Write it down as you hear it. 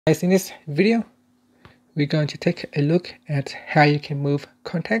Guys, in this video, we're going to take a look at how you can move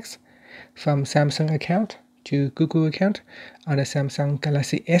contacts from Samsung account to Google account on the Samsung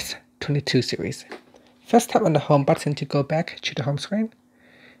Galaxy S22 series. First, tap on the home button to go back to the home screen.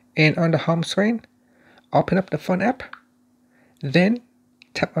 And on the home screen, open up the phone app. Then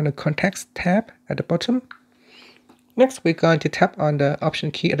tap on the contacts tab at the bottom. Next, we're going to tap on the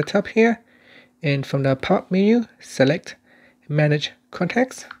option key at the top here. And from the pop-up menu, select Manage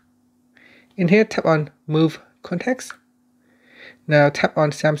Contacts. In here, tap on Move Contacts. Now tap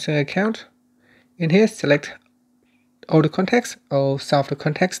on Samsung account. In here, select all the contacts or some of the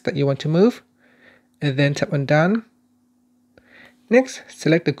contacts that you want to move. And then tap on Done. Next,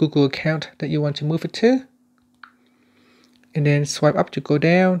 select the Google account that you want to move it to. And then swipe up to go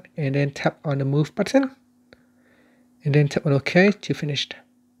down, and then tap on the Move button. And then tap on OK to finish.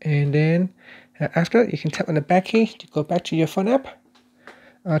 And then after, you can tap on the back key to go back to your phone app.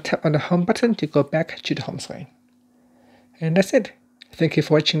 Tap on the home button to go back to the home screen. And that's it. Thank you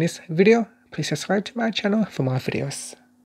for watching this video. Please subscribe to my channel for more videos.